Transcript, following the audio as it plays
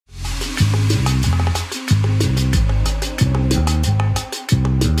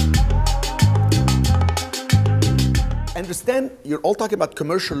understand, you're all talking about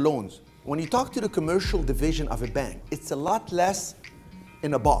commercial loans. When you talk to the commercial division of a bank, it's a lot less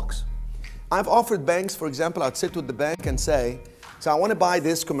in a box. I've offered banks, for example, I'd sit with the bank and say, so I want to buy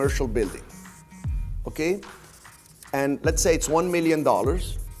this commercial building, okay? And let's say it's $1 million.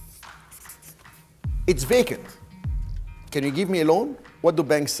 It's vacant. Can you give me a loan? What do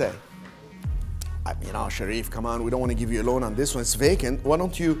banks say? You know, Cherif, come on, we don't want to give you a loan on this one. It's vacant. Why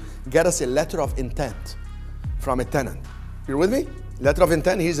don't you get us a letter of intent from a tenant? You're with me? Letter of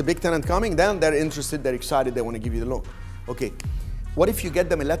intent, here's a big tenant coming. Then they're interested, they're excited, they want to give you the loan. Okay, what if you get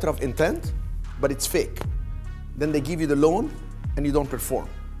them a letter of intent, but it's fake? Then they give you the loan and you don't perform.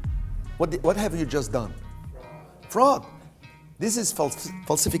 What have you just done? Fraud. This is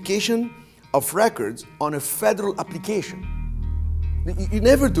falsification of records on a federal application. You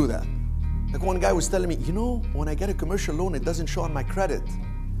never do that. Like one guy was telling me, you know, when I get a commercial loan, it doesn't show on my credit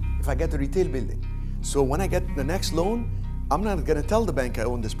if I get a retail building. So when I get the next loan, I'm not going to tell the bank I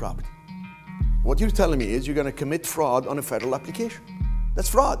own this property. What you're telling me is you're going to commit fraud on a federal application. That's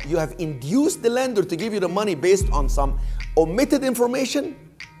fraud. You have induced the lender to give you the money based on some omitted information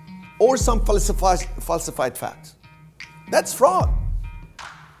or some falsified facts. That's fraud.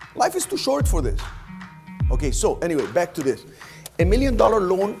 Life is too short for this. Okay, so anyway, back to this. $1 million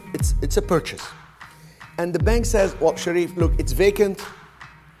loan, it's a purchase. And the bank says, well, Cherif, look, it's vacant,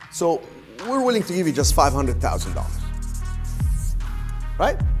 so we're willing to give you just $500,000.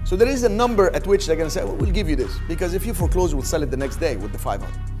 Right? So there is a number at which they're going to say, well, we'll give you this. Because if you foreclose, we'll sell it the next day with the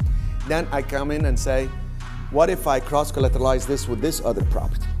 500. Then I come in and say, what if I cross-collateralize this with this other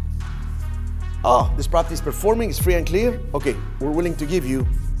property? Oh, this property is performing, it's free and clear. Okay, we're willing to give you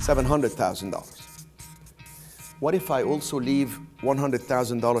 $700,000. What if I also leave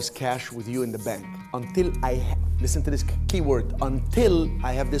 $100,000 cash with you in the bank until listen to this key word, until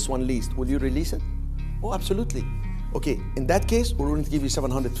I have this one leased? Will you release it? Oh, absolutely. Okay, in that case, we're willing to give you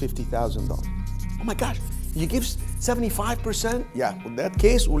 $750,000. Oh my gosh, you give 75%? Yeah, in that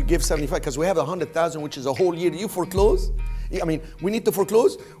case, we'll give 75 because we have 100,000, which is a whole year. You foreclose? I mean, we need to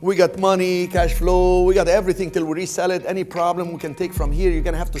foreclose. We got money, cash flow, we got everything till we resell it. Any problem we can take from here. You're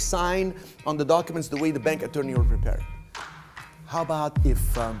gonna have to sign on the documents the way the bank attorney will prepare it. How about if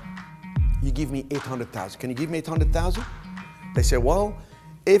you give me 800,000? Can you give me 800,000? They say, well,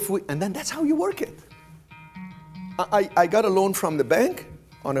 if we, and then that's how you work it. I got a loan from the bank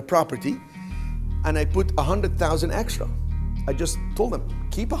on a property and I put 100,000 extra. I just told them,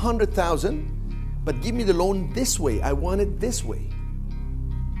 keep 100,000, but give me the loan this way. I want it this way.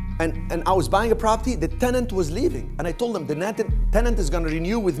 And I was buying a property, the tenant was leaving. And I told them, the tenant is gonna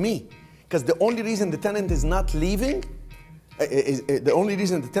renew with me. Because the only reason the tenant is not leaving, the only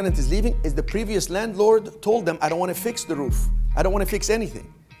reason the tenant is leaving is the previous landlord told them, I don't wanna fix the roof. I don't wanna fix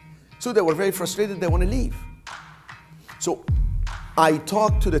anything. So they were very frustrated, they wanna leave. So I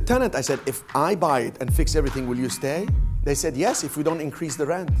talked to the tenant, I said, if I buy it and fix everything, will you stay? They said, yes, if we don't increase the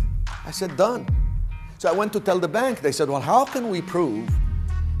rent. I said, done. So I went to tell the bank. They said, well, how can we prove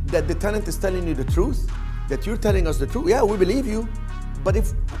that the tenant is telling you the truth? That you're telling us the truth? Yeah, we believe you. But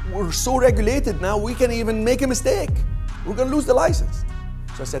if we're so regulated now, we can even make a mistake. We're going to lose the license.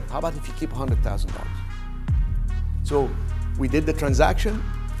 So I said, how about if you keep $100,000? So we did the transaction.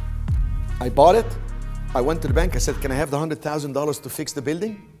 I bought it. I went to the bank. I said, can I have the $100,000 to fix the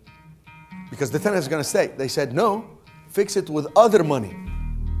building? Because the tenant is going to stay. They said, no, fix it with other money.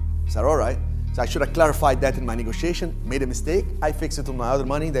 I said, all right. So I should have clarified that in my negotiation, made a mistake. I fixed it with my other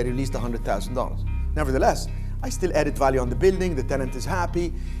money. They released $100,000. Nevertheless, I still added value on the building. The tenant is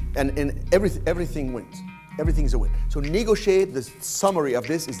happy and everything wins. Everything is a win. So negotiate, the summary of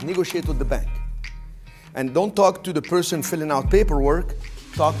this is negotiate with the bank. And don't talk to the person filling out paperwork,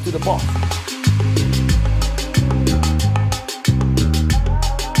 talk to the boss.